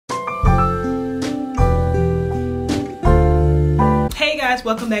guys,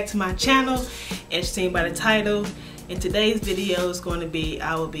 welcome back to my channel. As seen by the title, in today's video is going to be,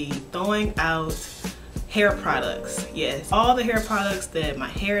 I will be throwing out hair products. Yes, all the hair products that my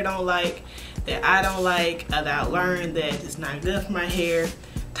hair don't like, that I don't like, that I learned that it's not good for my hair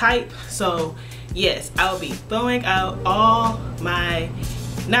type. So yes, I will be throwing out all my,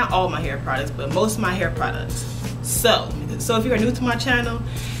 not all my hair products, but most of my hair products. So if you are new to my channel,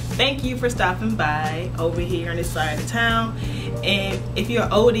 thank you for stopping by over here on this side of town. And if you're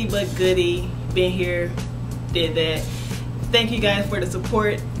oldie but goodie, been here, did that, thank you guys for the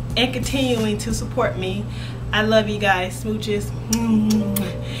support and continuing to support me. I love you guys, smooches.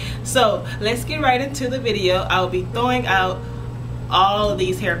 So let's get right into the video. I'll be throwing out all of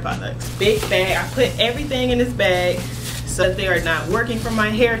these hair products. Big bag. I put everything in this bag so that they are not working for my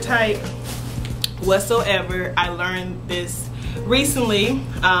hair type whatsoever. I learned this recently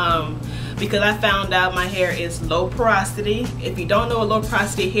because I found out my hair is low porosity. If you don't know what low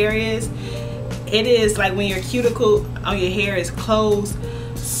porosity hair is, it is like when your cuticle on your hair is closed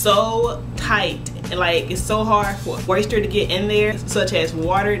so tight, and like it's so hard for moisture to get in there, such as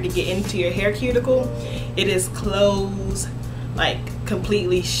water, to get into your hair cuticle. It is closed, like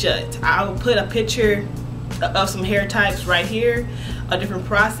completely shut. I'll put a picture of some hair types right here, of different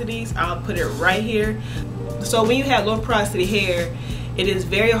porosities. I'll put it right here. So when you have low porosity hair, it is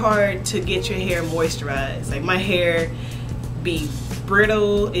very hard to get your hair moisturized. Like my hair be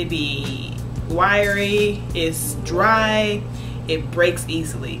brittle, it be wiry, it's dry, it breaks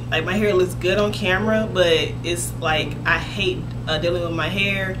easily. Like my hair looks good on camera, but it's like I hate dealing with my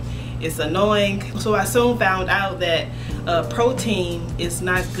hair. It's annoying. So I soon found out that protein is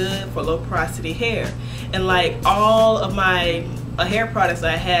not good for low porosity hair. And like all of my hair products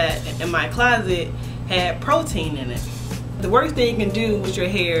I had in my closet had protein in it. The worst thing you can do with your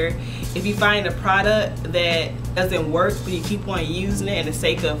hair, if you find a product that doesn't work but you keep on using it in the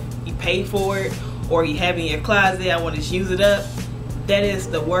sake of you pay for it or you have it in your closet, I want to just use it up, that is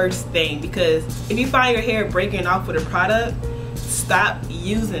the worst thing. Because if you find your hair breaking off with a product, stop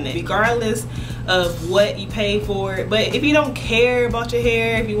using it regardless of what you pay for it. But if you don't care about your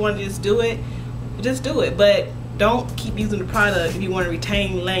hair, if you want to just do it, but don't keep using the product if you want to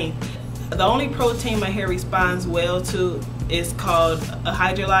retain length. The only protein my hair responds well to is called a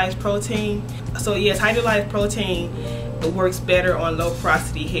hydrolyzed protein. So yes, hydrolyzed protein works better on low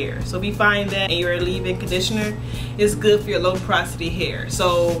porosity hair. So if you find that in your leave-in conditioner, it's good for your low porosity hair.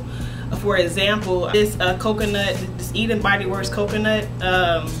 So for example, this coconut, this Eden Body Works coconut,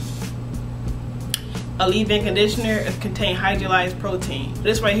 a leave-in conditioner contains hydrolyzed protein.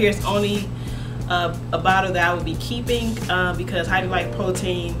 This right here is only a bottle that I would be keeping because hydrolyzed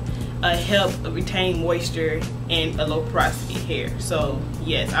protein help retain moisture in a low porosity hair. So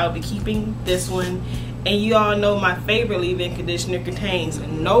yes, I'll be keeping this one. And you all know my favorite leave-in conditioner contains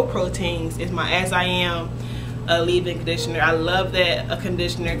no proteins. It's my As I Am leave-in conditioner. I love that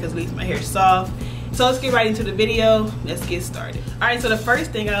conditioner because it leaves my hair soft. So let's get right into the video. Let's get started. Alright, so the first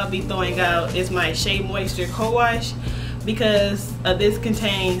thing I'll be throwing out is my Shea Moisture co-wash, because this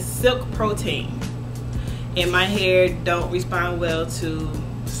contains silk protein and my hair don't respond well to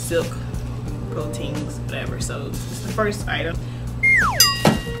silk proteins, whatever. So this is the first item.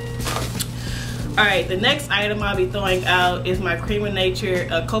 Alright, the next item I'll be throwing out is my Cream of Nature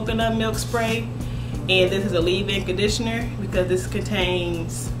coconut milk spray, and this is a leave-in conditioner because this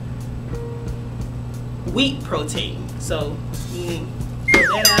contains wheat protein. So throw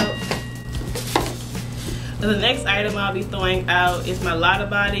that out. The next item I'll be throwing out is my Lotta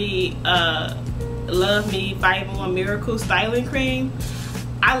Body Love Me 5-in-1 Miracle Styling Cream.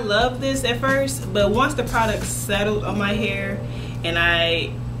 I love this at first, but once the product settled on my hair and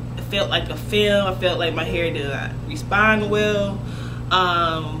I felt like a film, I felt like my hair did not respond well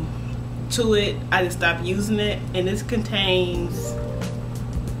to it, I just stopped using it. And this contains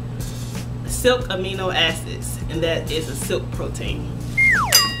silk amino acids, and that is a silk protein.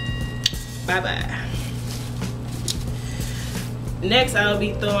 Bye bye. Next, I'll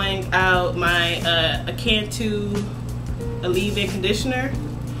be throwing out my Acantu leave-in conditioner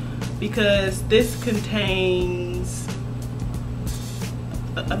because this contains,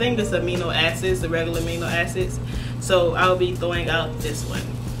 I think it's amino acids, the regular amino acids. So I'll be throwing out this one.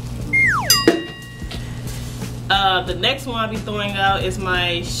 The next one I'll be throwing out is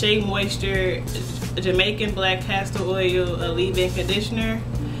my Shea Moisture Jamaican Black Castor Oil leave-in conditioner.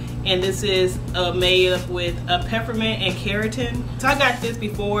 And this is made up with peppermint and keratin. So I got this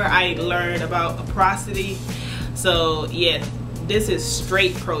before I learned about porosity. So yeah, this is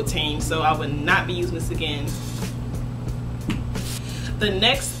straight protein, so I would not be using this again. The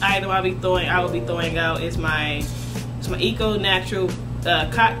next item I will be throwing out is my Eco Natural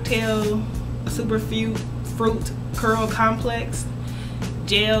cocktail fruit curl complex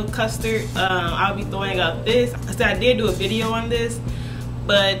gel custard. I'll be throwing out this. So I did do a video on this,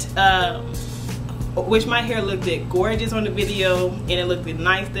 but which my hair looked gorgeous on the video and it looked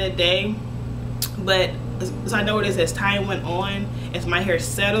nice that day, but so I noticed as time went on, as my hair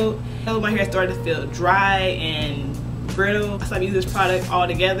settled, my hair started to feel dry and brittle. I stopped using this product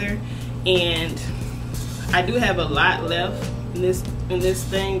altogether, and I do have a lot left in this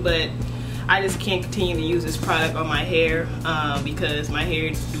thing, but I just can't continue to use this product on my hair because my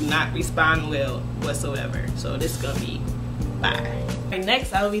hair do not respond well whatsoever. So this is gonna be bye. And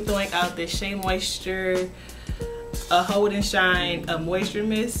next I will be throwing out this Shea Moisture Hold and Shine Moisture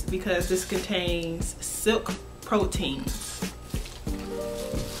Mist, because this contains silk proteins.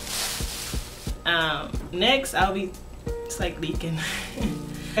 Next I'll be, it's like leaking.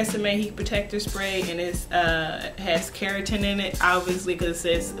 SKIMANE Heat Protector Spray, and it has keratin in it, obviously, because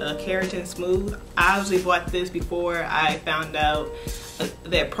it says keratin smooth. I obviously bought this before I found out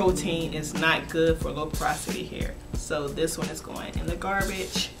that protein is not good for low porosity hair. So this one is going in the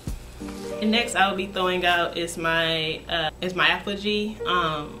garbage. And next I'll be throwing out is my Apogee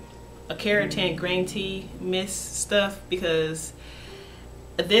a keratin green tea mist stuff, because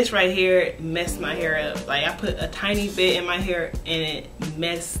this right here messed my hair up. Like, I put a tiny bit in my hair and it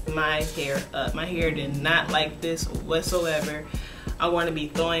messed my hair up. My hair did not like this whatsoever. I want to be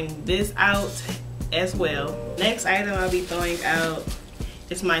throwing this out as well. Next item I'll be throwing out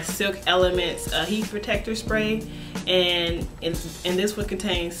is my Silk Elements Heat Protector Spray, and this one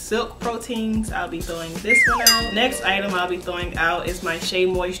contains silk proteins. I'll be throwing this one out. Next item I'll be throwing out is my Shea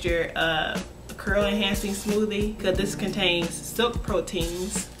Moisture Curl Enhancing Smoothie, because this contains silk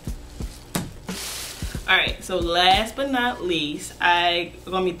proteins. Alright, so last but not least, I'm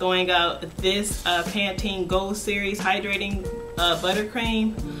going to be throwing out this Pantene Gold Series Hydrating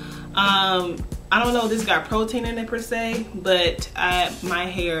Buttercream. I don't know if this got protein in it per se, but my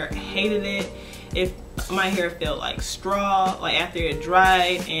hair hated it. If my hair felt like straw, like after it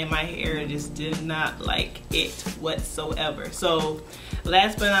dried, and my hair just did not like it whatsoever. So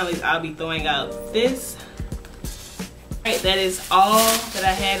last but not least, I'll be throwing out this. Alright, that is all that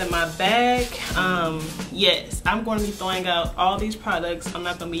I had in my bag. Yes, I'm going to be throwing out all these products. I'm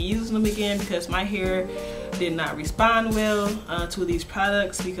not going to be using them again because my hair did not respond well to these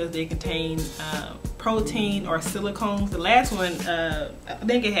products, because they contain protein or silicones. The last one, I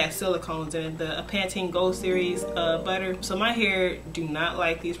think it has silicones in it, the Pantene Gold Series butter. So my hair do not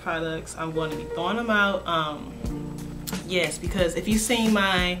like these products. I'm going to be throwing them out. Yes, because if you've seen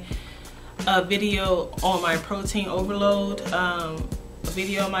my video on my protein overload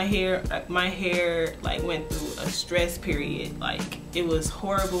video of my hair like went through a stress period. Like, it was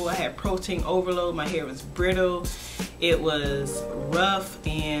horrible. I had protein overload. My hair was brittle. It was rough,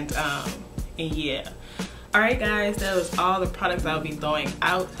 and yeah. Alright guys, that was all the products I'll be throwing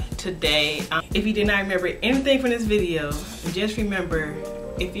out today. If you did not remember anything from this video, just remember,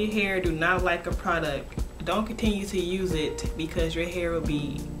 if your hair do not like a product, don't continue to use it, because your hair will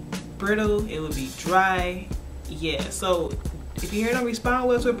be brittle, it will be dry. Yeah, so if your hair don't respond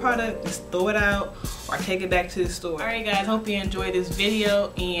well to a product, just throw it out or take it back to the store. Alright guys, hope you enjoyed this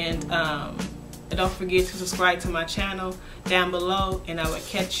video, and don't forget to subscribe to my channel down below, and I will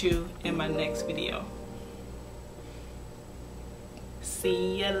catch you in my next video.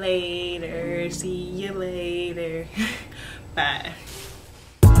 See you later. See you later. Bye.